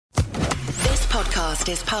podcast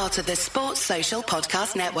is part of the Sports Social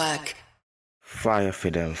Podcast Network. Fire for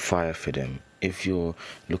them, fire for them. If you're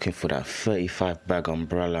looking for that 35 bag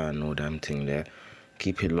umbrella and all damn thing there,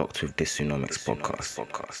 keep it locked with this Tsunomics podcast.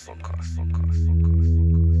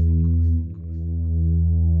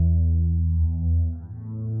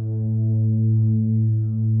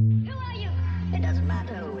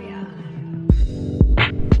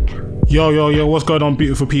 Yo, what's going on,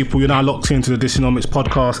 beautiful people? You're now locked into the Dysonomics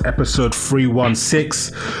podcast, episode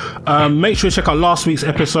 316. Make sure you check out last week's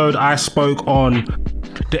episode. I spoke on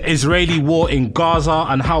the Israeli war in Gaza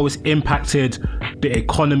and how it's impacted the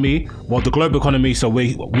economy, the global economy. So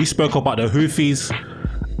we spoke about the Houthis.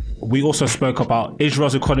 We also spoke about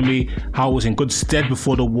Israel's economy, how it was in good stead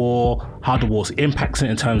before the war, how the war's impacting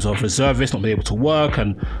in terms of reservists not being able to work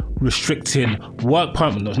and removing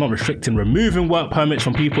work permits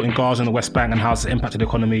from people in Gaza and the West Bank and how it's impacted the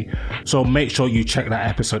economy. So make sure you check that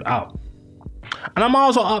episode out. And I might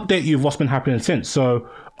as well update you with what's been happening since. So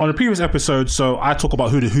on the previous episode, I talk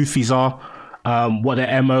about who the Houthis are, what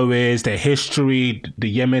their MO is, their history,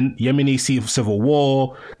 the Yemeni civil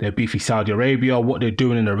war, their beef with Saudi Arabia, what they're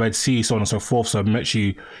doing in the Red Sea, so on and so forth. So make sure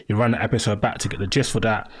you run the episode back to get the gist for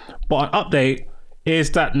that. But an update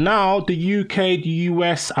is that now the UK, the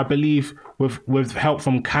US, I believe, with help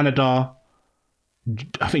from Canada,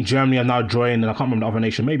 I think Germany are now joined, and I can't remember the other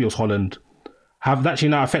nation, maybe it was Holland, have actually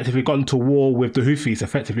now effectively gotten to war with the Houthis,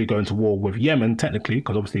 effectively going to war with Yemen, technically,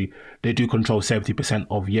 because obviously they do control 70%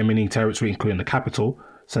 of Yemeni territory, including the capital,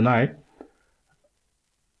 Sana'a,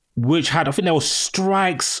 which had, I think there were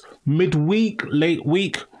strikes midweek, late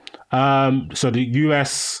week. So the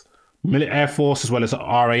US Air Force, as well as the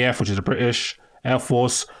RAF, which is the British Air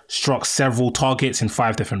Force, struck several targets in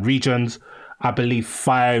 5 different regions. I believe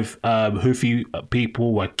 5 Houthi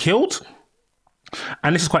people were killed.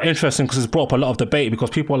 And this is quite interesting because it's brought up a lot of debate because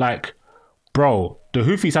people are like, bro, the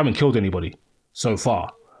Houthis haven't killed anybody so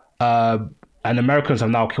far. And Americans have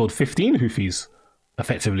now killed 15 Houthis,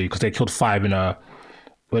 effectively, because they killed 5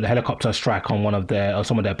 with a helicopter strike on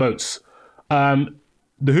some of their boats. The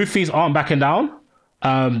Houthis aren't backing down.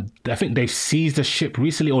 I think they've seized a ship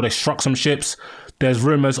recently, or they struck some ships. There's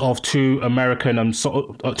rumors of 2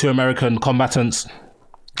 American combatants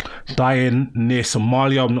dying near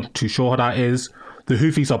Somalia. I'm not too sure how that is. The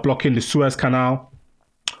Houthis are blocking the Suez Canal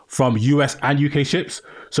from US and UK ships.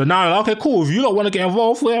 So now, okay, cool. If you don't want to get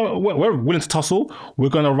involved, we're willing to tussle. We're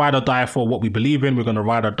going to ride or die for what we believe in. We're going to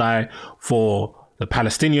ride or die for the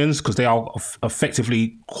Palestinians because they are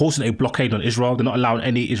effectively causing a blockade on Israel. They're not allowing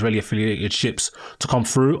any Israeli-affiliated ships to come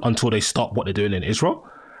through until they stop what they're doing in Israel.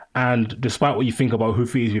 And despite what you think about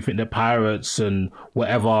Houthis, you think they're pirates and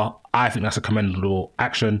whatever, I think that's a commendable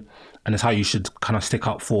action. And it's how you should kind of stick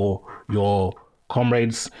up for your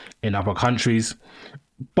comrades in other countries.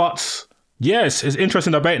 But yes, it's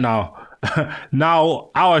interesting debate now. Now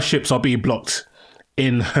our ships are being blocked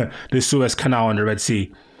in the Suez Canal and the Red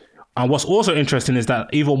Sea. And what's also interesting is that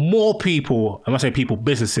even more people, I must say people,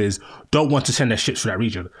 businesses, don't want to send their ships to that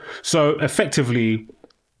region. So effectively,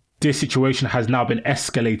 this situation has now been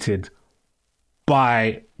escalated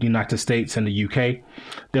by the United States and the UK.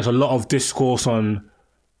 There's a lot of discourse on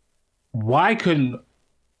why can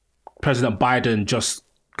President Biden just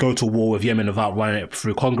go to war with Yemen without running it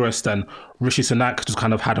through Congress. Then Rishi Sunak just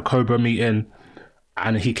kind of had a Cobra meeting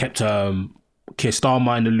and he kept Keir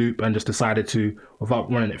Starmer in the loop and just decided to,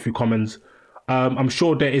 without running it through Commons. I'm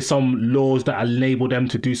sure there is some laws that enable them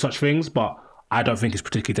to do such things, but I don't think it's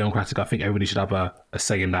particularly democratic. I think everybody should have a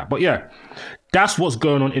say in that. But yeah, that's what's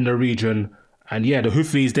going on in the region. And yeah, the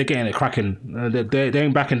Houthis, they're getting it cracking. They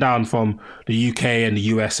ain't backing down from the UK and the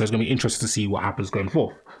US. So it's going to be interesting to see what happens going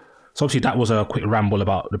forth. So obviously that was a quick ramble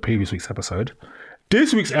about the previous week's episode.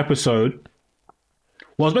 This week's episode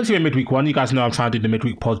was meant to be a midweek one. You guys know I'm trying to do the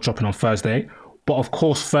midweek pod dropping on Thursday. But of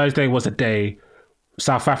course, Thursday was a day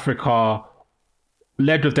South Africa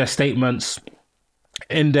led with their statements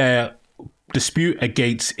in their dispute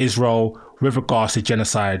against Israel with regards to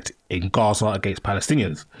genocide in Gaza against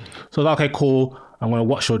Palestinians. So I was like, okay, cool. I'm going to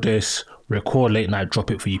watch all this, record late night,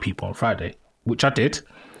 drop it for you people on Friday, which I did.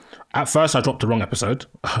 At first, I dropped the wrong episode.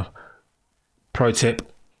 Pro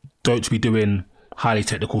tip, don't be doing highly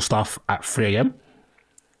technical stuff at 3 a.m.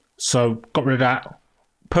 So got rid of that,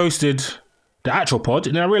 posted the actual pod,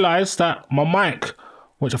 and then I realised that my mic,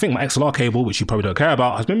 which I think my XLR cable, which you probably don't care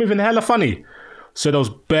about, has been moving hella funny. So those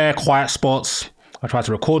bare quiet spots, I tried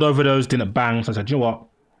to record over those, didn't bang. So I said, you know what?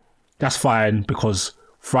 That's fine, because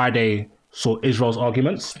Friday saw Israel's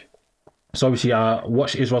arguments. So obviously I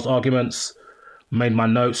watched Israel's arguments, made my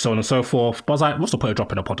notes, so on and so forth. But I was like, what's the point of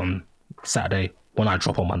dropping a pod on Saturday when I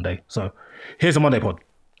drop on Monday? So here's a Monday pod.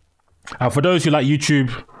 And for those who like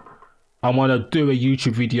YouTube, I want to do a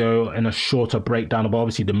YouTube video and a shorter breakdown of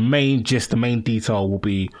obviously the main gist, the main detail will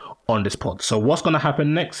be on this pod. So what's going to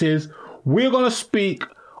happen next is we're going to speak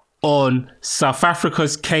on South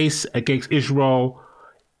Africa's case against Israel,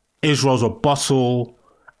 Israel's rebuttal,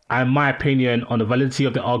 and my opinion on the validity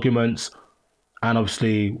of the arguments. And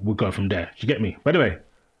obviously we'll go from there. You get me? By the way,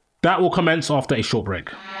 that will commence after a short break.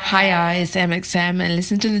 Hi, it's MXM and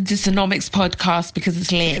listen to the Dysonomics podcast because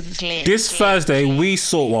it's lit. This Thursday,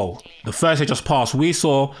 the Thursday just passed, we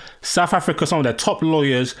saw South Africa, some of their top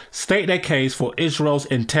lawyers, state their case for Israel's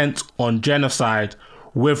intent on genocide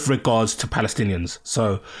with regards to Palestinians.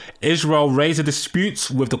 So Israel raised a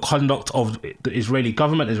dispute with the conduct of the Israeli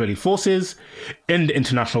government, Israeli forces in the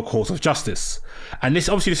International Court of Justice. And this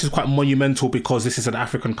is quite monumental because this is an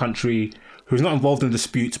African country who's not involved in the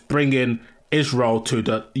dispute, bringing Israel to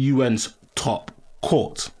the UN's top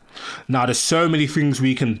court. Now, there's so many things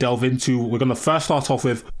we can delve into. We're going to first start off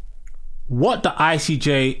with what the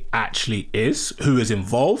ICJ actually is, who is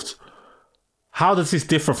involved, how does this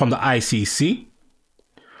differ from the ICC,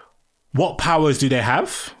 what powers do they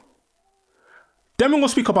have? Then we're going to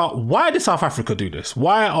speak about why did South Africa do this?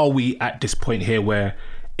 Why are we at this point here where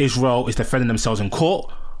Israel is defending themselves in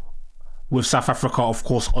court, with South Africa, of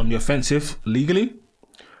course, on the offensive legally?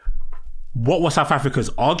 What were South Africa's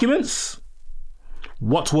arguments?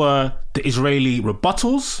 What were the Israeli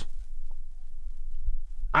rebuttals?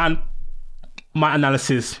 And my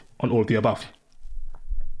analysis on all of the above.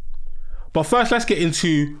 But first, let's get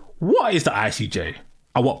into what is the ICJ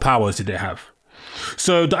and what powers did they have?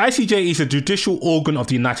 So the ICJ is a judicial organ of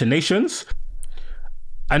the United Nations.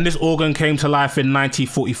 And this organ came to life in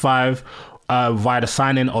 1945 via the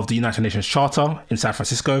signing of the United Nations Charter in San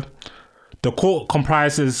Francisco. The court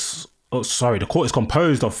is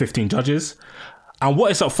composed of 15 judges. And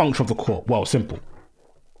what is the function of the court? Well, simple.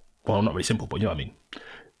 Well, not really simple, but you know what I mean.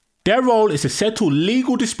 Their role is to settle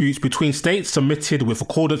legal disputes between states submitted with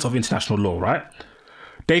accordance of international law, right?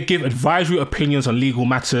 They give advisory opinions on legal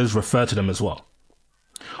matters, refer to them as well.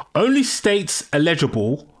 Only states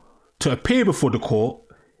eligible to appear before the court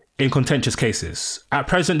in contentious cases. At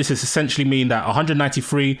present, this is essentially mean that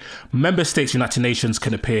 193 member states of the United Nations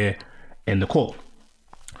can appear in the court.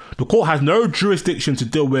 The court has no jurisdiction to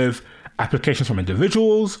deal with applications from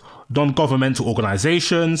individuals, non-governmental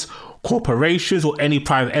organizations, corporations, or any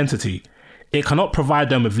private entity. It cannot provide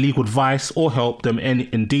them with legal advice or help them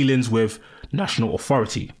in dealings with national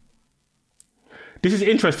authority. This is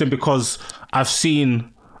interesting because I've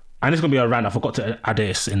seen, and it's going to be a rant, I forgot to add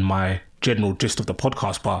this in my general gist of the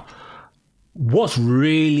podcast, but what's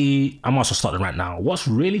really, I might as well start the rant now. What's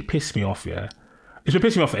really pissed me off, it's been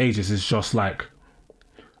pissing me off for ages, is just like,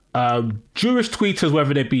 Jewish tweeters,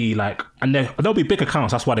 whether they be like, and there'll be big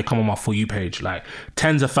accounts, that's why they come on my For You page, like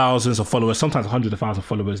tens of thousands of followers, sometimes hundreds of thousands of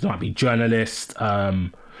followers. There might be journalists,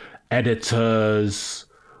 editors,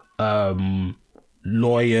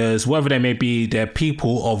 lawyers, whatever they may be. They're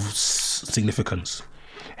people of significance,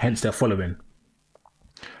 hence their following.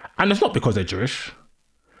 And it's not because they're Jewish,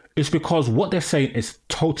 it's because what they're saying is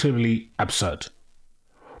totally absurd.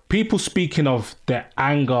 People speaking of their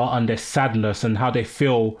anger and their sadness and how they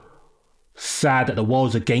feel sad that the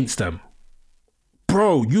world's against them.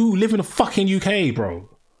 Bro, you live in the fucking UK, bro.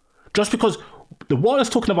 Just because the world is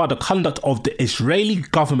talking about the conduct of the Israeli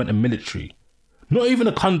government and military, not even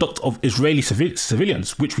the conduct of Israeli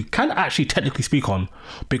civilians, which we can actually technically speak on,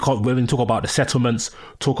 because when we talk about the settlements,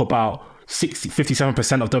 talk about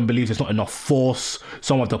 57% of them believe there's not enough force.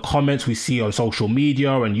 Some of the comments we see on social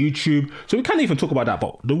media and YouTube. So we can't even talk about that.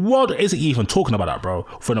 But the world isn't even talking about that, bro,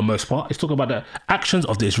 for the most part. It's talking about the actions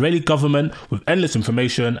of the Israeli government with endless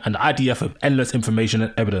information and the IDF with endless information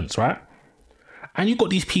and evidence, right? And you've got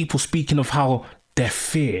these people speaking of how their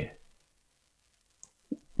fear.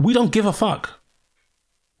 We don't give a fuck.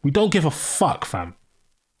 We don't give a fuck, fam.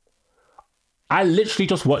 I literally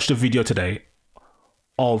just watched a video today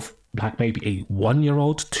of like maybe a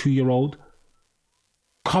 1-year-old, 2-year-old,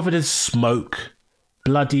 covered in smoke,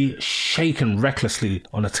 bloody, shaken recklessly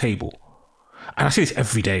on a table. And I see this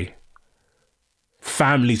every day.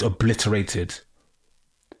 Families obliterated.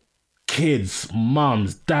 Kids,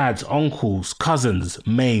 mums, dads, uncles, cousins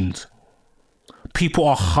maimed. People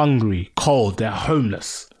are hungry, cold, they're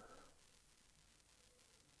homeless.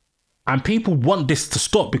 And people want this to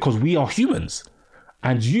stop because we are humans.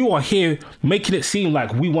 And you are here making it seem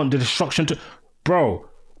like we want the destruction to... Bro,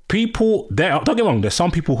 people... don't get me wrong, there's some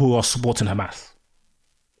people who are supporting Hamas.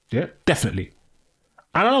 Yeah, definitely.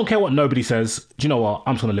 And I don't care what nobody says. Do you know what?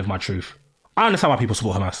 I'm just going to live my truth. I understand why people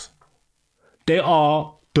support Hamas. They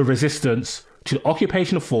are the resistance to the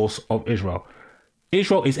occupational force of Israel.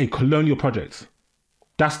 Israel is a colonial project.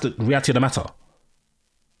 That's the reality of the matter.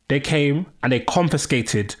 They came and they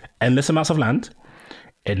confiscated endless amounts of land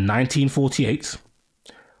in 1948,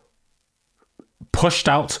 pushed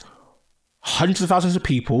out hundreds of thousands of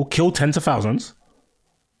people, killed tens of thousands,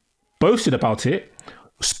 boasted about it,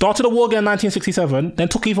 started a war again in 1967, then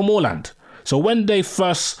took even more land. So when they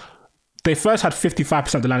first had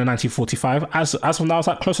 55% of the land in 1945, as of now it's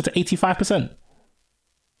like closer to 85%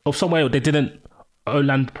 of somewhere they didn't own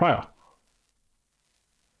land prior.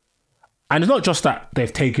 And it's not just that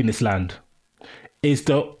they've taken this land, it's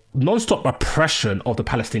the non-stop oppression of the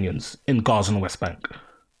Palestinians in Gaza and the West Bank.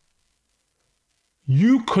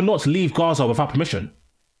 You cannot leave Gaza without permission.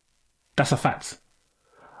 That's a fact.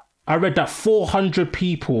 I read that 400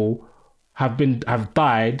 people have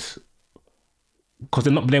died because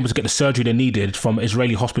they've not been able to get the surgery they needed from an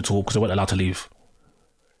Israeli hospital because they weren't allowed to leave.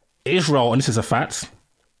 Israel, and this is a fact,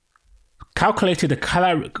 calculated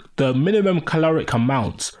the minimum caloric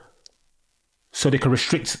amount so they can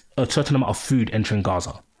restrict a certain amount of food entering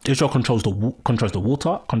Gaza. Israel controls the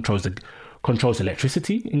water, controls the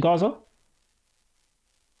electricity in Gaza.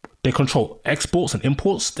 They control exports and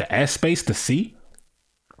imports, the airspace, the sea.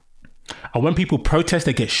 And when people protest,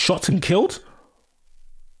 they get shot and killed.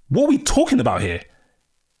 What are we talking about here?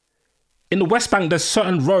 In the West Bank, there's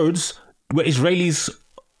certain roads where Israelis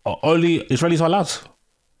are allowed.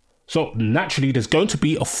 So naturally, there's going to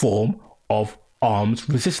be a form of armed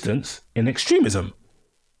resistance in extremism.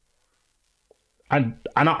 And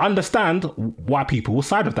I understand why people will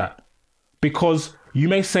side with that. Because you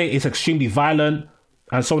may say it's extremely violent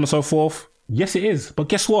and so on and so forth. Yes, it is. But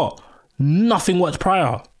guess what? Nothing worked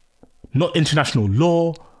prior. Not international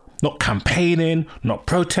law, not campaigning, not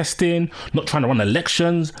protesting, not trying to run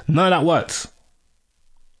elections. None of that works.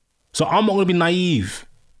 So I'm not going to be naive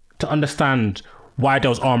to understand why there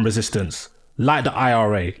was armed resistance, like the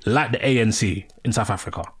IRA, like the ANC in South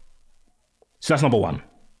Africa. So that's number one.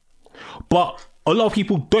 But a lot of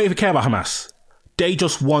people don't even care about Hamas. They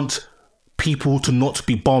just want people to not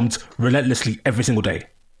be bombed relentlessly every single day.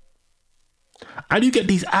 And you get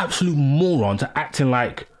these absolute morons acting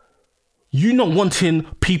like you not wanting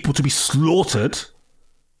people to be slaughtered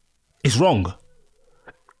is wrong.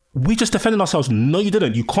 We just defended ourselves. No, you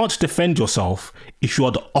didn't. You can't defend yourself if you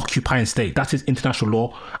are the occupying state. That is international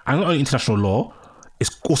law. And not only international law,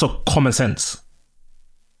 it's also common sense.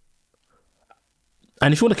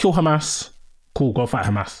 And if you want to kill Hamas, cool, go fight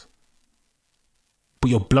Hamas. But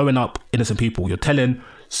you're blowing up innocent people. You're telling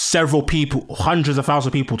several people, hundreds of thousands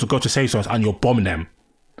of people to go to safe zones and you're bombing them.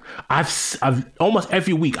 I've almost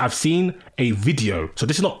every week I've seen a video. So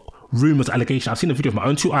this is not rumors, allegations. I've seen a video with my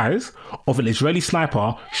own two eyes of an Israeli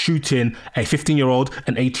sniper shooting a 15-year-old,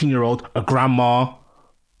 an 18-year-old, a grandma.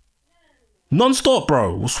 Non-stop,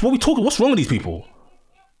 bro. What are we talking? What's wrong with these people?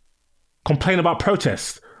 Complain about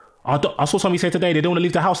protests. I saw somebody say today they don't want to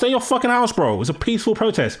leave the house. Stay in your fucking house, bro. It's a peaceful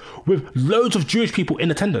protest with loads of Jewish people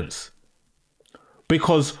in attendance.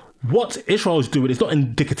 Because what Israel is doing is not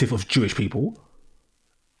indicative of Jewish people.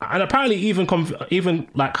 And apparently even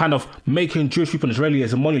like kind of making Jewish people and Israeli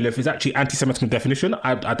as a monolith is actually anti-Semitic definition.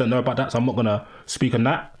 I don't know about that, so I'm not going to speak on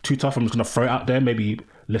that too tough. I'm just going to throw it out there. Maybe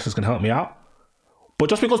listeners can help me out. But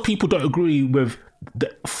just because people don't agree with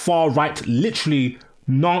the far right, literally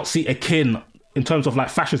Nazi akin in terms of like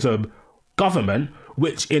fascism government,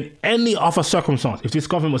 which in any other circumstance, if this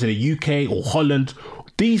government was in the UK or Holland,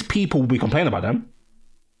 these people will be complaining about them.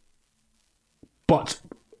 But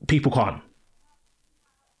people can't.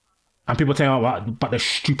 And people tell you about their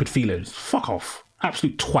stupid feelings. Fuck off.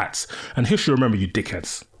 Absolute twats. And history remember you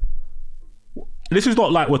dickheads. This is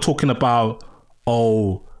not like we're talking about,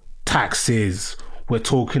 taxes. We're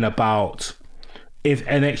talking about if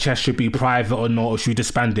NHS should be private or not, or should we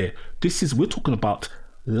disband it. We're talking about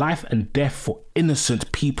life and death for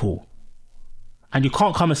innocent people. And you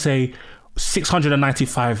can't come and say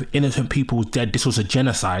 695 innocent people dead, this was a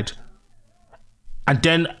genocide. And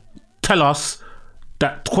then tell us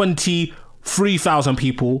that 23,000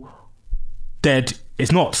 people dead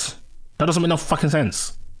is not. That doesn't make no fucking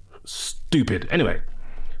sense. Stupid. Anyway,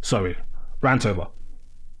 sorry. Rant over.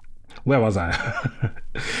 Where was I?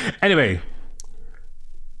 Anyway,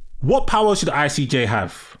 what power should the ICJ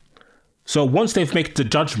have? So once they've made the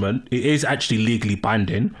judgment, it is actually legally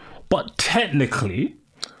binding. But technically,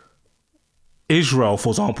 Israel, for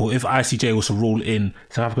example, if ICJ was to rule in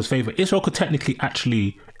South Africa's favour, Israel could technically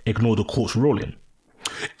actually ignore the court's ruling.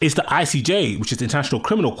 It's the ICJ, which is the International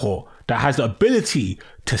Criminal Court, that has the ability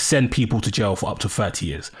to send people to jail for up to 30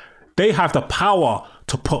 years. They have the power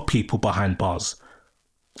to put people behind bars.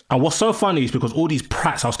 And what's so funny is because all these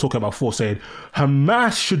prats I was talking about before saying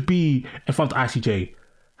Hamas should be in front of the ICJ.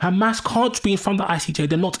 Hamas can't be in front of the ICJ.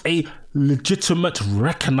 They're not a legitimate,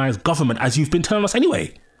 recognized government, as you've been telling us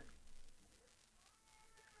anyway.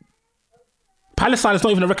 Palestine is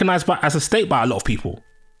not even recognized as a state by a lot of people.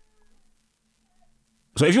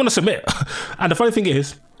 So if you want to submit, and the funny thing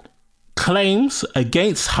is, claims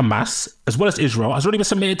against Hamas, as well as Israel, has already been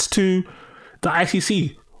submitted to the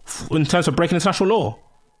ICC in terms of breaking international law.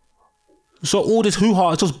 So all this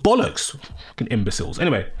hoo-ha is just bollocks. Fucking imbeciles.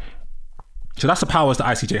 Anyway, so that's the powers the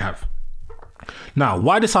ICJ have. Now,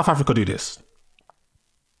 why did South Africa do this?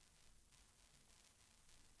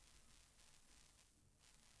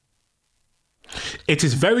 It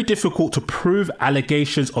is very difficult to prove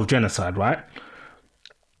allegations of genocide, right?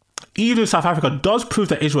 Even if South Africa does prove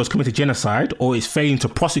that Israel has committed genocide or is failing to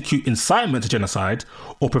prosecute incitement to genocide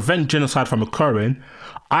or prevent genocide from occurring,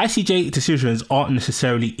 ICJ decisions aren't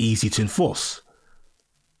necessarily easy to enforce.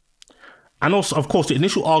 And also, of course, the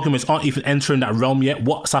initial arguments aren't even entering that realm yet.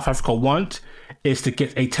 What South Africa want is to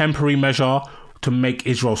get a temporary measure to make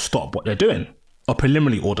Israel stop what they're doing. A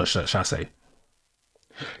preliminary order, shall I say.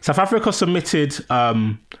 South Africa submitted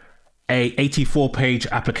a 84-page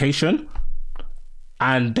application,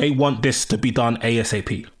 and they want this to be done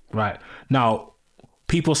ASAP, right? Now,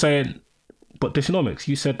 people saying, but Dysonomics,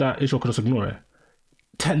 you said that Israel could just ignore it.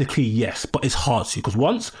 Technically, yes, but it's hard to,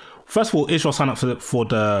 because first of all, Israel signed up for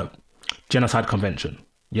the Genocide Convention,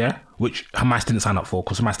 yeah? Which Hamas didn't sign up for,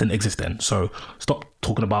 because Hamas didn't exist then. So stop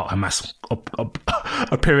talking about Hamas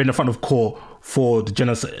appearing in front of court for the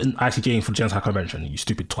ICJ and for the Genocide Convention, you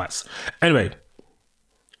stupid twats. Anyway,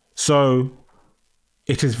 so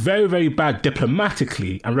it is very, very bad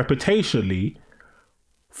diplomatically and reputationally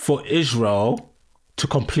for Israel to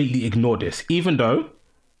completely ignore this. Even though,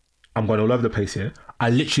 I'm going all over the place here, I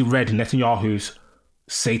literally read Netanyahu's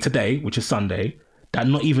say today, which is Sunday, that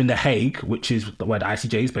not even The Hague, which is where the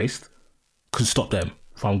ICJ is based, could stop them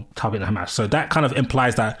from targeting Hamas. So that kind of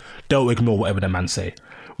implies that they'll ignore whatever the man say,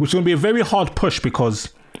 which is going to be a very hard push because,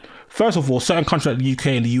 first of all, certain countries like the UK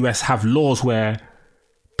and the US have laws where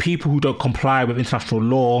people who don't comply with international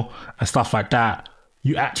law and stuff like that,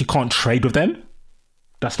 you actually can't trade with them.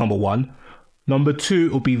 That's number one. Number two,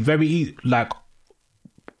 it will be very easy,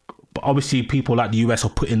 but obviously people like the US are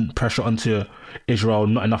putting pressure onto Israel,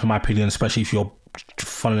 not enough in my opinion, especially if you're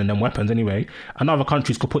funneling them weapons anyway. And other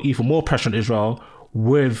countries could put even more pressure on Israel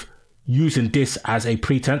with using this as a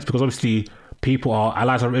pretense, because obviously people are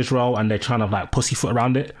allies of Israel and they're trying to pussyfoot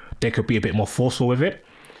around it. They could be a bit more forceful with it.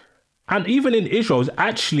 And even in Israel, it's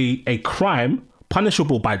actually a crime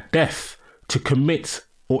punishable by death to commit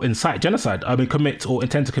or incite genocide. Commit or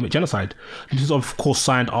intend to commit genocide. This is, of course,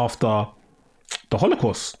 signed after the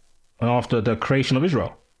Holocaust and after the creation of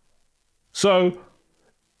Israel. So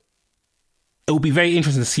it will be very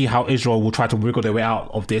interesting to see how Israel will try to wriggle their way out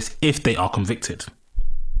of this if they are convicted.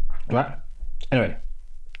 Right? Anyway,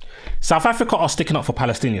 South Africa are sticking up for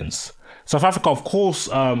Palestinians. South Africa, of course,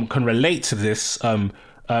 can relate to this.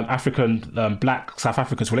 Black South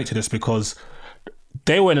Africans relate to this because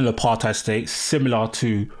they were in an apartheid state similar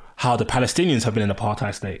to how the Palestinians have been in an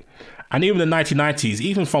apartheid state. And even in the 1990s,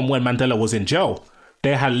 even from when Mandela was in jail,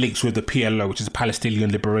 they had links with the PLO, which is the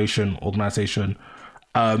Palestinian Liberation Organization,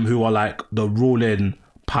 who are the ruling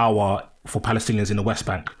power for Palestinians in the West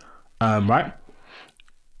Bank, right?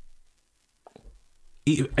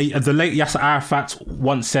 The late Yasser Arafat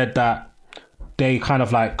once said that they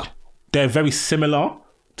they're very similar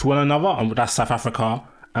to one another, and that's South Africa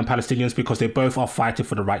and Palestinians, because they both are fighting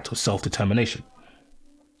for the right to self-determination.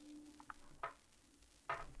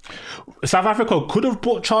 South Africa could have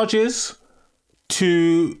brought charges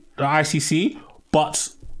to the ICC, but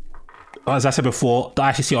as I said before, the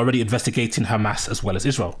ICC are already investigating Hamas as well as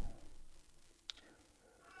Israel.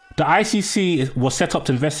 The ICC was set up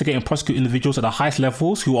to investigate and prosecute individuals at the highest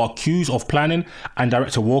levels who are accused of planning and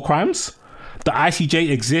directing war crimes. The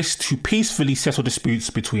ICJ exists to peacefully settle disputes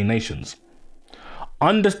between nations.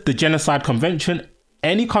 Under the Genocide Convention,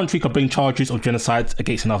 any country can bring charges of genocide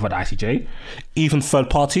against another at the ICJ, even third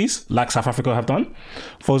parties, like South Africa have done.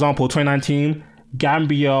 For example, 2019,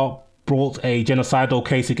 Gambia brought a genocidal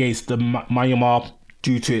case against the Myanmar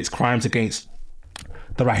due to its crimes against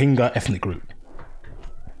the Rohingya ethnic group.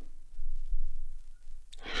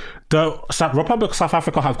 The Republic of South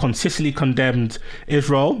Africa have consistently condemned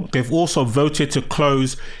Israel. They've also voted to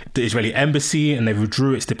close the Israeli embassy and they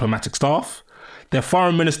withdrew its diplomatic staff. Their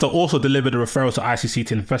foreign minister also delivered a referral to ICC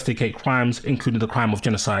to investigate crimes, including the crime of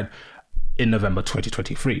genocide, in November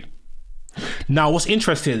 2023. Now, what's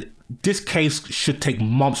interesting, this case should take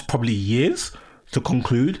months, probably years, to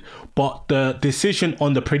conclude, but the decision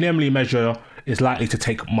on the preliminary measure is likely to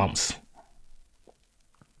take months.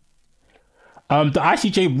 The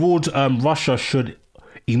ICJ ruled Russia should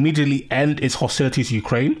immediately end its hostilities to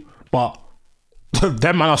Ukraine, but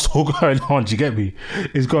them man are still going on, do you get me?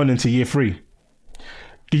 It's going into year 3.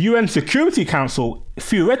 The UN Security Council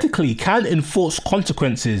theoretically can enforce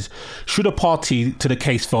consequences should a party to the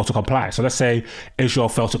case fail to comply. So let's say Israel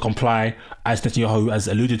failed to comply, as Netanyahu has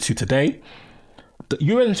alluded to today. The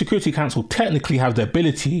UN Security Council technically have the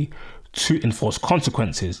ability to enforce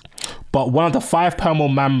consequences, but one of the 5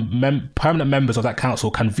 permanent members of that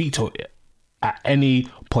council can veto it at any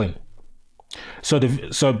point. What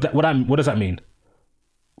does that mean?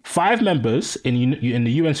 5 members in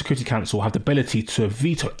the UN Security Council have the ability to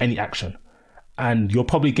veto any action. And you're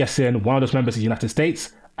probably guessing one of those members is the United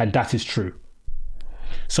States, and that is true.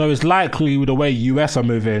 So it's likely with the way US are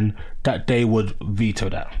moving that they would veto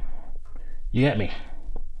that. You get me?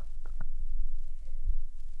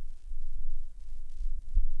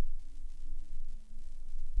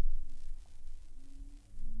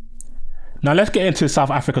 Now let's get into South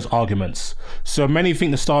Africa's arguments. So many think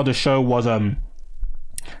the star of the show was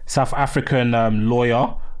South African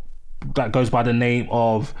lawyer that goes by the name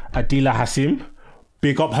of Adila Hassim.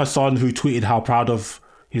 Big up her son, who tweeted how proud of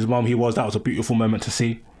his mum he was. That was a beautiful moment to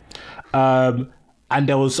see. And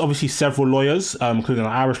there was obviously several lawyers, including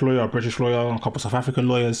an Irish lawyer, a British lawyer, a couple of South African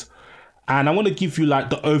lawyers. And I want to give you like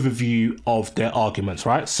the overview of their arguments,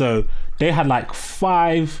 right? So they had like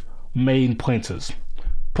 5 main pointers.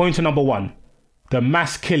 Pointer number 1, the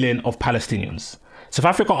mass killing of Palestinians. South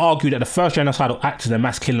Africa argued that the first genocidal act is the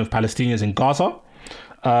mass killing of Palestinians in Gaza.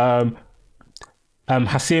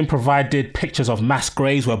 Hassim provided pictures of mass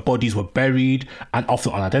graves where bodies were buried and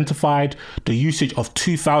often unidentified. The usage of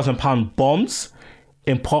 2,000-pound bombs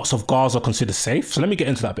in parts of Gaza considered safe. So let me get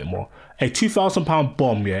into that a bit more. A 2,000-pound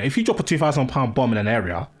bomb, yeah, if you drop a 2,000-pound bomb in an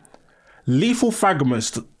area, lethal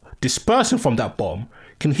fragments dispersing from that bomb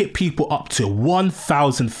can hit people up to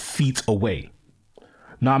 1,000 feet away.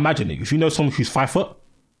 Now imagine it, if you know someone who's 5 foot,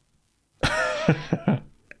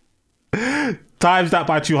 times that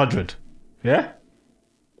by 200, yeah?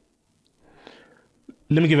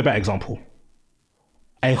 Let me give a better example.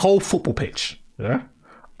 A whole football pitch, yeah?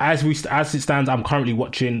 As it stands, I'm currently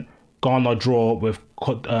watching Ghana draw with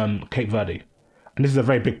Cape Verde. And this is a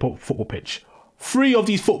very big football pitch. 3 of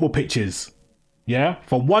these football pitches, yeah?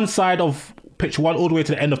 From one side of pitch 1 all the way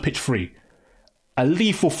to the end of pitch 3. A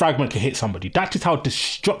lethal fragment can hit somebody. That's just how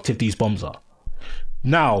destructive these bombs are.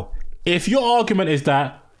 Now, if your argument is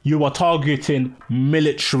that you are targeting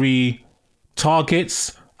military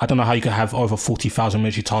targets, I don't know how you can have over 40,000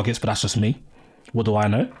 military targets, but that's just me. What do I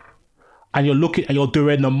know? And you're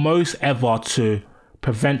doing the most ever to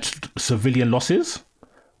prevent civilian losses,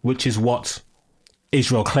 which is what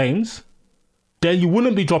Israel claims, then you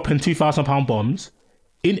wouldn't be dropping 2,000-pound bombs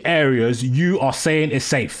in areas you are saying is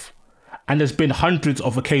safe. And there's been hundreds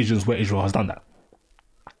of occasions where Israel has done that.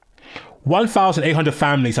 1,800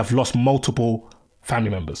 families have lost multiple family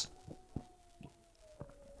members.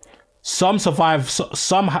 Some survive.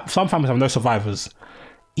 Some families have no survivors.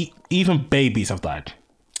 Even babies have died.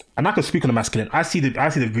 And I can speak on the masculine. I see the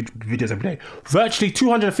videos every day. Virtually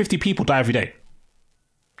 250 people die every day.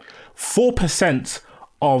 4%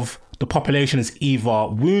 of the population is either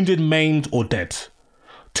wounded, maimed, or dead.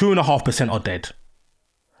 2.5% are dead.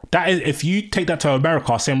 That is, if you take that to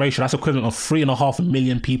America, same ratio, that's equivalent of 3.5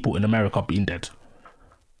 million people in America being dead.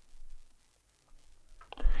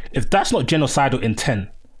 If that's not genocidal intent,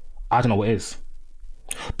 I don't know what is.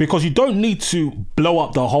 Because you don't need to blow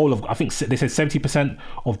up the whole of, I think they said 70%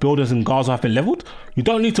 of buildings in Gaza have been leveled. You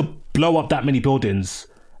don't need to blow up that many buildings,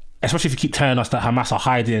 especially if you keep telling us that Hamas are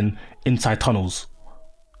hiding inside tunnels.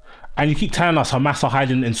 And you keep telling us Hamas are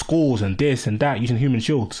hiding in schools and this and that using human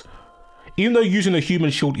shields. Even though using a human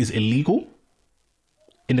shield is illegal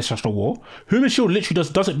in international war, human shield literally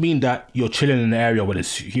doesn't mean that you're chilling in an area where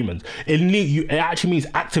there's humans. It actually means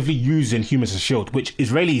actively using humans as a shield, which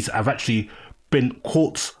Israelis have actually been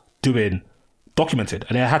caught doing, documented,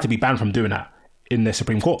 and they had to be banned from doing that in the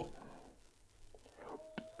Supreme Court.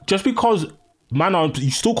 Just because,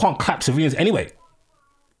 you still can't clap civilians anyway.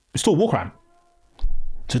 It's still a war crime.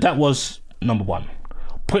 So that was number 1.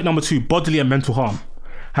 Point number 2, bodily and mental harm.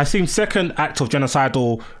 Hassim's second act of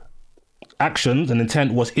genocidal actions and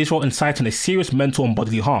intent was Israel inciting a serious mental and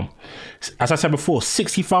bodily harm. As I said before,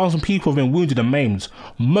 60,000 people have been wounded and maimed,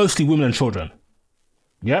 mostly women and children.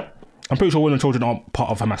 Yep, I'm pretty sure women and children aren't part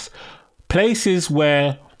of Hamas.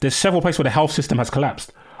 There's several places where the health system has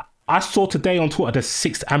collapsed. I saw today on Twitter there's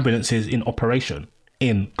 6 ambulances in operation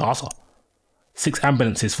in Gaza. 6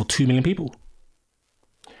 ambulances for 2 million people.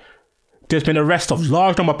 There's been arrests of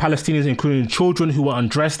large number of Palestinians, including children who were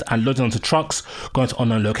undressed and loaded onto trucks going to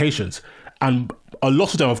unknown locations. And a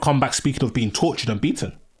lot of them have come back speaking of being tortured and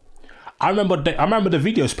beaten. I remember the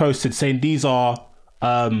videos posted saying these are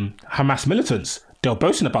Hamas militants. They were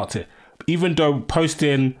boasting about it, even though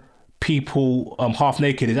posting people half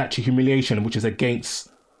naked is actually humiliation, which is against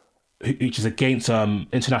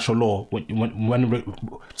international law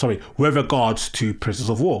with regards to prisoners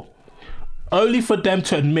of war. Only for them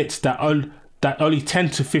to admit that only 10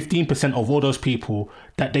 to 15% of all those people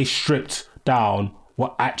that they stripped down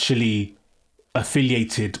were actually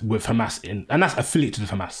affiliated with Hamas, and that's affiliated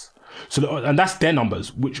with Hamas. So, and that's their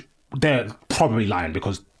numbers, which they're probably lying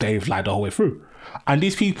because they've lied the whole way through. And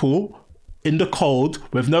these people in the cold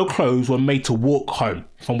with no clothes were made to walk home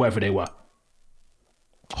from wherever they were.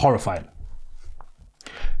 Horrifying.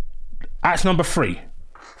 Act number 3,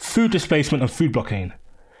 food displacement and food blockade.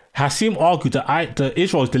 Hassim argued that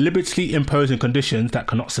Israel is deliberately imposing conditions that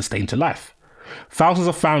cannot sustain to life. Thousands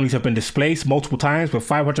of families have been displaced multiple times, with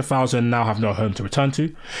 500,000 now have no home to return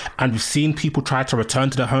to. And we've seen people try to return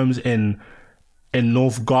to their homes in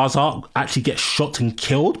North Gaza actually get shot and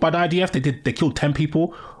killed by the IDF. They killed 10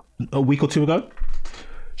 people a week or two ago.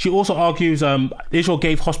 She also argues Israel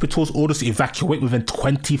gave hospitals orders to evacuate within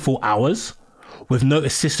 24 hours with no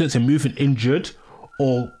assistance in moving injured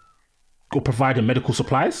or providing medical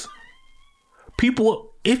supplies.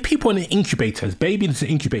 If people are in incubators, babies in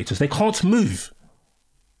incubators, they can't move.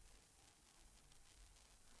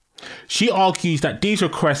 She argues that these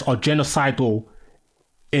requests are genocidal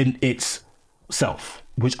in itself,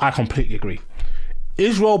 which I completely agree.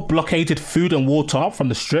 Israel blockaded food and water from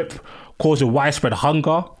the Strip, causing widespread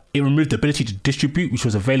hunger. It removed the ability to distribute, which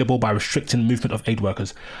was available by restricting the movement of aid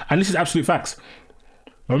workers. And this is absolute facts.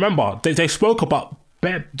 Remember, they spoke about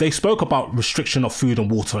restriction of food and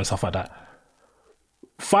water and stuff like that.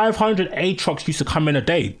 500 aid trucks used to come in a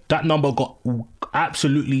day. That number got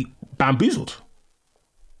absolutely bamboozled.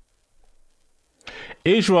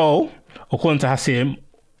 Israel, according to Hassim,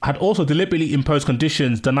 had also deliberately imposed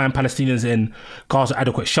conditions denying Palestinians in Gaza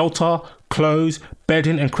adequate shelter, clothes,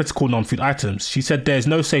 bedding, and critical non-food items. She said there is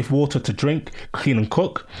no safe water to drink, clean, and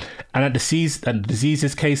cook, and that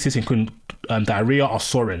diseases cases, including diarrhea, are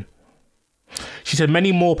soaring. She said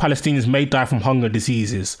many more Palestinians may die from hunger and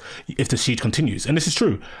diseases if the siege continues. And this is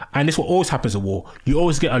true. And this is what always happens at war. You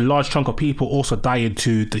always get a large chunk of people also dying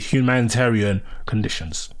to the humanitarian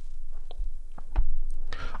conditions.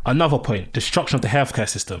 Another point, destruction of the healthcare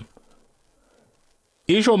system.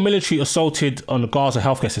 Israel military assaulted on the Gaza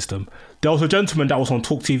healthcare system. There was a gentleman that was on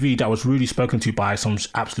Talk TV that was really spoken to by some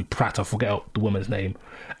absolute prat, I forget the woman's name,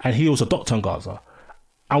 and he was a doctor in Gaza.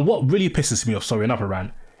 And what really pisses me off, another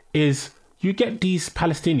rant, is you get these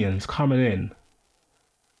Palestinians coming in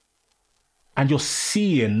and you're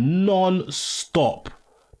seeing non-stop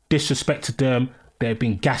disrespect to them. They're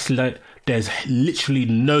being gaslit. There's literally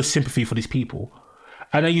no sympathy for these people.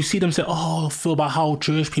 And then you see them say, I feel about how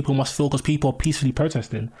Jewish people must feel because people are peacefully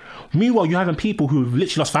protesting. Meanwhile, you're having people who have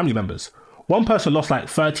literally lost family members. One person lost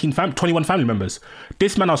like 21 family members.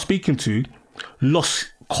 This man I was speaking to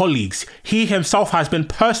lost colleagues. He himself has been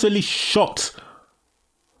personally shot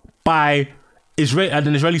by an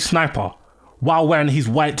Israeli sniper while wearing his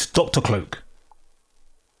white doctor cloak.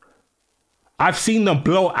 I've seen them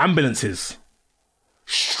blow ambulances,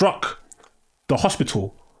 struck the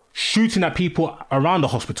hospital, shooting at people around the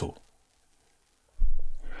hospital.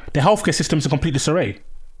 The healthcare system is in complete disarray.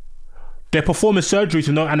 They're performing surgeries with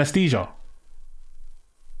no anesthesia.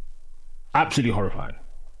 Absolutely horrifying.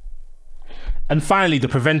 And finally, the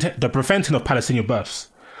preventing of Palestinian births.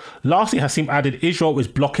 Lastly, Hassim added Israel is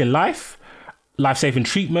blocking life-saving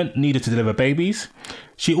treatment needed to deliver babies.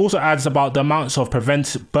 She also adds about the amounts of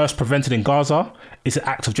births prevented in Gaza is an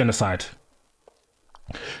act of genocide.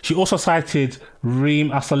 She also cited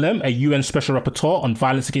Reem Asalem, a UN Special Rapporteur on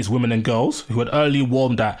violence against women and girls, who had earlier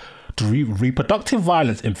warned that the reproductive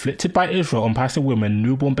violence inflicted by Israel on Palestinian women,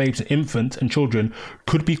 newborn babies, infants and children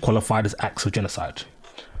could be qualified as acts of genocide.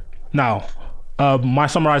 Now, my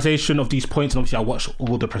summarization of these points, and obviously I watched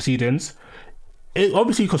all the proceedings,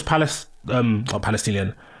 obviously because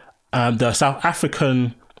the South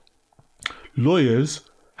African lawyers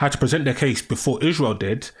had to present their case before Israel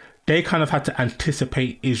did, they kind of had to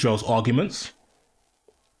anticipate Israel's arguments.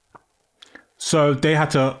 So they had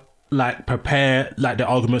to prepare their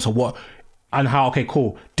arguments of what and how, okay,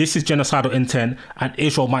 cool, this is genocidal intent and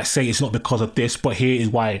Israel might say it's not because of this, but here is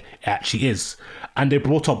why it actually is. And they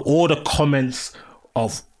brought up all the comments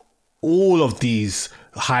of all of these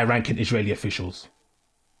high-ranking Israeli officials.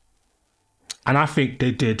 And I think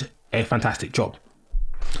they did a fantastic job.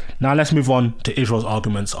 Now let's move on to Israel's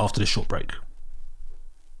arguments after this short break.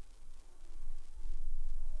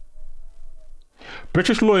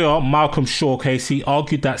 British lawyer Malcolm Shaw KC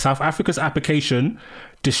argued that South Africa's application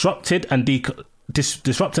disrupted and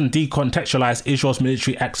decontextualized Israel's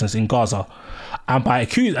military actions in Gaza, and by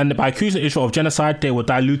accusing Israel of genocide, they were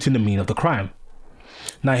diluting the meaning of the crime.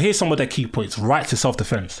 Now here's some of their key points. Right to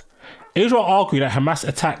self-defense. Israel argued that Hamas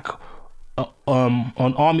attack on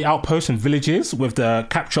army outposts and villages with the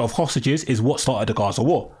capture of hostages is what started the Gaza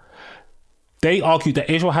war. They argued that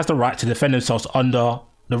Israel has the right to defend themselves under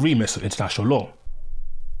the remit of international law.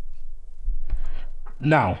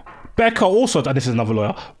 Now, Becker also, and this is another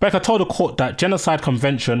lawyer, Becker told the court that genocide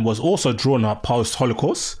convention was also drawn up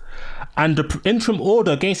post-Holocaust, and the interim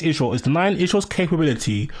order against Israel is denying Israel's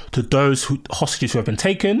capability to those hostages who have been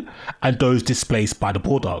taken and those displaced by the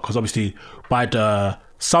border. Because obviously, by the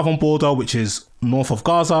southern border, which is north of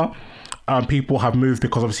Gaza, people have moved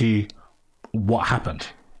because obviously what happened,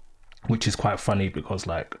 which is quite funny because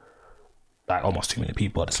like almost 2 million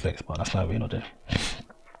people are displaced, but that's not really not there.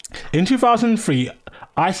 In 2003,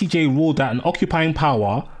 ICJ ruled that an occupying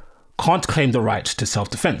power can't claim the right to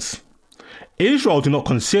self-defense. Israel do not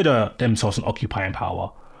consider themselves an occupying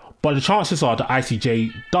power, but the chances are that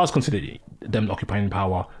ICJ does consider them an occupying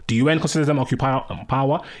power. The UN considers them occupying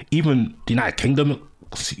power. Even the United Kingdom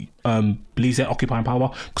believes they're occupying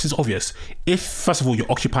power, because it's obvious. If, first of all,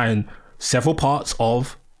 you're occupying several parts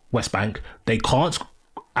of West Bank, they can't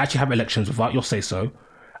actually have elections without your say-so.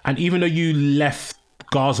 And even though you left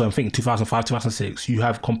Gaza, I think 2005, 2006, you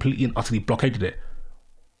have completely and utterly blockaded it.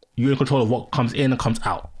 You're in control of what comes in and comes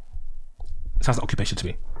out. Sounds like occupation to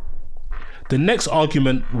me. The next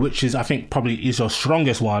argument, which is I think probably Israel's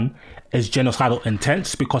strongest one, is genocidal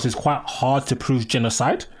intent, because it's quite hard to prove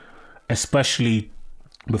genocide, especially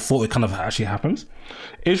before it kind of actually happens.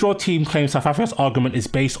 Israel team claims South Africa's argument is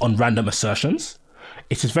based on random assertions.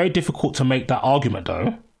 It is very difficult to make that argument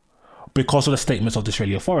though, because of the statements of the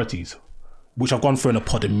Israeli authorities, which I've gone through in a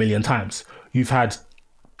pod a million times. You've had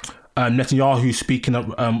Netanyahu speaking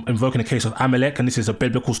of invoking the case of Amalek, and this is a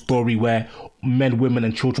biblical story where men, women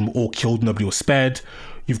and children were all killed, nobody was spared.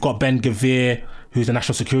 You've got Ben Gvir, who's the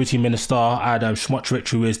national security minister, and Smotrich,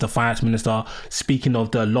 who is the finance minister, speaking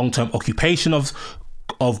of the long-term occupation of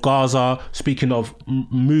Gaza, speaking of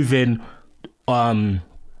moving the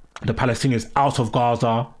Palestinians out of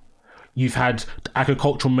Gaza. You've had the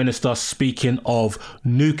agricultural minister speaking of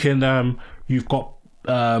nuking them. You've got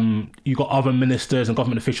other ministers and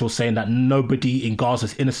government officials saying that nobody in Gaza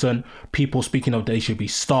is innocent. People speaking of they should be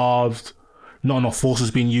starved. Not enough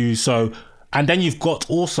forces being used. So, and then you've got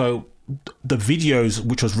also the videos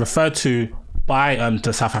which was referred to by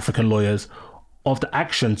the South African lawyers of the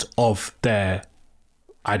actions of their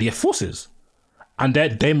IDF forces, and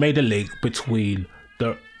they made a link between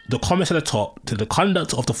the comments at the top to the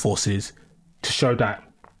conduct of the forces to show that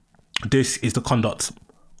this is the conduct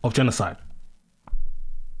of genocide.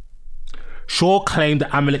 Shaw claimed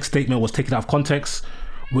that Amalek's statement was taken out of context,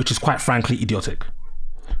 which is quite frankly idiotic.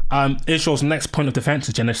 Israel's next point of defense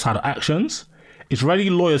is genocidal actions. Israeli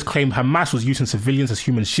lawyers claim Hamas was using civilians as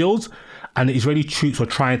human shields, and the Israeli troops were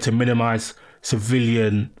trying to minimize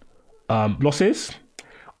civilian losses.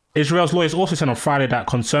 Israel's lawyers also said on Friday that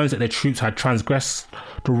concerns that their troops had transgressed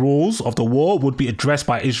the rules of the war would be addressed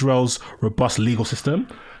by Israel's robust legal system.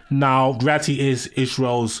 Now, the reality is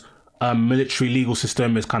Israel's military legal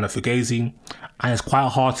system is kind of fugazi, and it's quite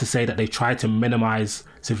hard to say that they try to minimize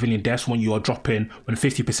civilian deaths when you are dropping, when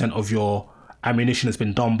 50% of your ammunition has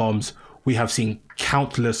been dumb bombs. We have seen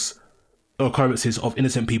countless occurrences of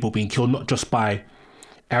innocent people being killed, not just by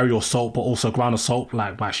aerial assault, but also ground assault,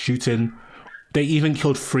 like by shooting. They even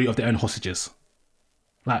killed 3 of their own hostages.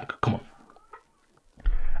 Like, come on.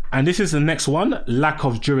 And this is the next one, lack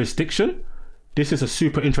of jurisdiction. This is a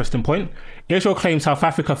super interesting point. Israel claims South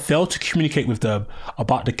Africa failed to communicate with them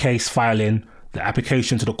about the case filing the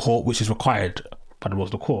application to the court, which is required by the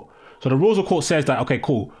rules of the court. So the rules of the court says that, okay,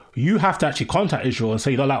 cool, you have to actually contact Israel and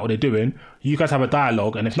say you don't like what they're doing. You guys have a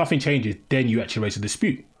dialogue, and if nothing changes, then you actually raise a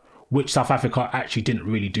dispute, which South Africa actually didn't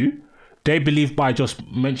really do. They believe by just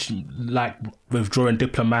withdrawing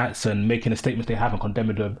diplomats and making the statements they have and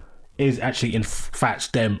condemning them is actually in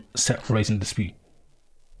fact them raising the dispute.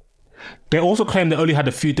 They also claim they only had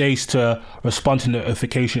a few days to respond to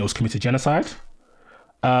notification it was committed genocide.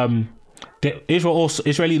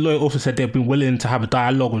 Israeli lawyer also said they've been willing to have a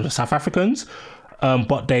dialogue with the South Africans,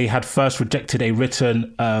 but they had first rejected a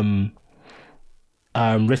written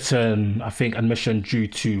admission due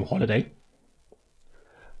to holiday.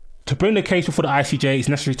 To bring the case before the ICJ, it's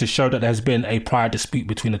necessary to show that there has been a prior dispute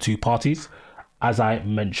between the two parties, as I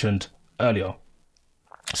mentioned earlier.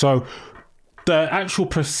 So the actual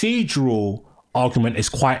procedural argument is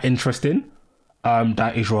quite interesting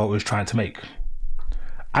that Israel is trying to make.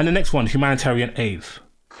 And the next one, humanitarian aid.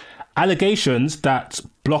 Allegations that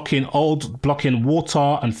blocking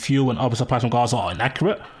water and fuel and other supplies from Gaza are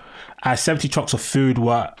inaccurate, as 70 trucks of food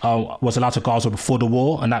was allowed to Gaza before the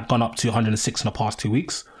war, and that gone up to 106 in the past 2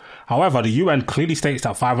 weeks. However, the UN clearly states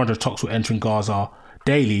that 500 trucks were entering Gaza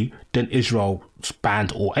daily, then Israel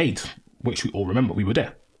banned all aid, which we all remember, we were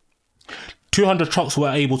there. 200 trucks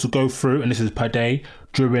were able to go through, and this is per day,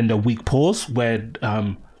 during the week pause where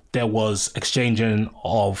there was exchanging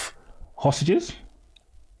of hostages.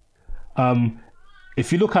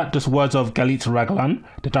 If you look at the words of Galit Raglan,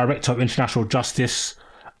 the director of international justice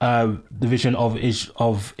division of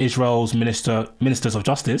Israel's ministers of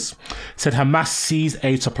justice, said Hamas seized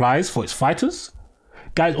aid supplies for its fighters.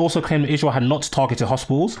 Galit also claimed that Israel had not targeted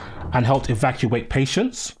hospitals and helped evacuate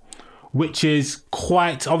patients, which is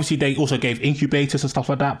quite... Obviously, they also gave incubators and stuff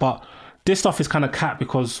like that, but this stuff is kind of capped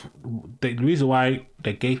because the reason why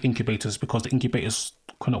they gave incubators is because the incubators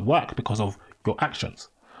couldn't work because of your actions.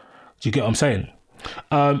 Do you get what I'm saying?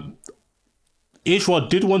 Israel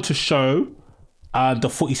did want to show the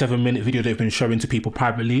 47-minute video they've been showing to people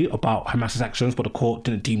privately about Hamas's actions, but the court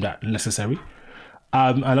didn't deem that necessary.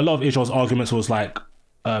 And a lot of Israel's arguments was like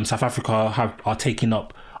South Africa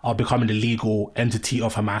are becoming the legal entity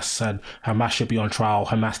of Hamas, and Hamas should be on trial.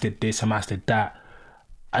 Hamas did this, Hamas did that.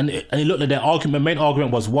 And it looked like their main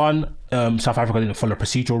argument was one, South Africa didn't follow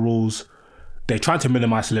procedural rules. They tried to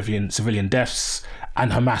minimize civilian deaths,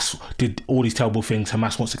 and Hamas did all these terrible things.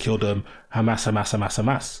 Hamas wants to kill them.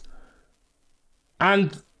 Hamas.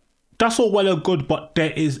 And that's all well and good, but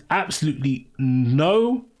there is absolutely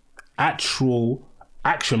no actual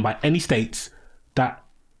action by any states that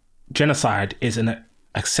genocide is an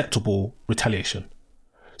acceptable retaliation.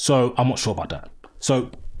 So I'm not sure about that.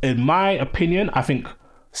 So in my opinion, I think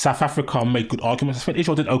South Africa made good arguments. I think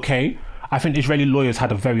Israel did okay. I think Israeli lawyers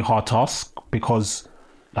had a very hard task because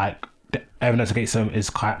like the evidence against them is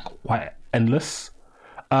quite endless.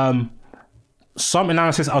 Some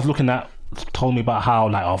analysis I was looking at told me about how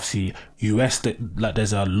like obviously US, like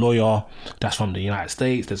there's a lawyer that's from the United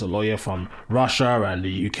States, there's a lawyer from Russia and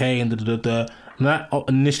the UK and and that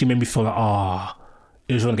initially made me feel like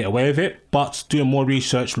Israel gonna get away with it. But doing more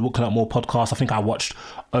research, looking at more podcasts, I think I watched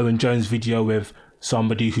Owen Jones' video with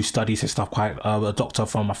somebody who studies his stuff quite a doctor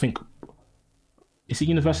from, I think, is it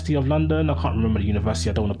University of London? I can't remember the university,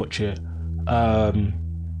 I don't want to butcher it.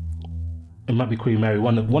 It might be Queen Mary,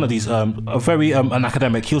 one of these, a very an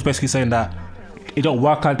academic. He was basically saying that it don't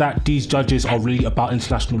work like that. These judges are really about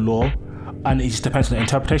international law, and it just depends on the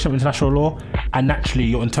interpretation of international law. And naturally,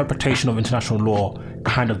 your interpretation of international law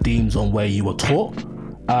kind of deems on where you were taught.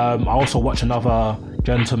 I also watched another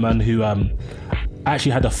gentleman who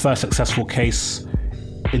actually had the first successful case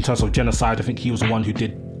in terms of genocide. I think he was the one who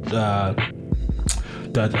did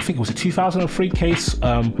I think it was a 2003 case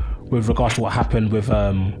with regards to what happened with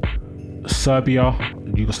Serbia,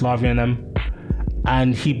 Yugoslavia and them,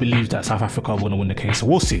 and he believes that South Africa are going to win the case. So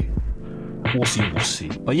we'll see.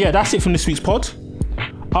 But yeah, that's it from this week's pod.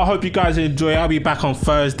 I hope you guys enjoy. I'll be back on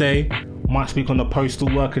Thursday. Might speak on the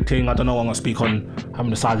postal worker thing. I don't know what I'm going to speak on.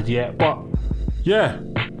 Haven't decided yet. But yeah,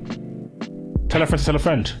 tell a friend to tell a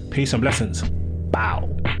friend. Peace and blessings. Bow.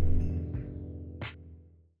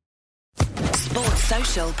 Sports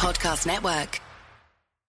Social Podcast Network.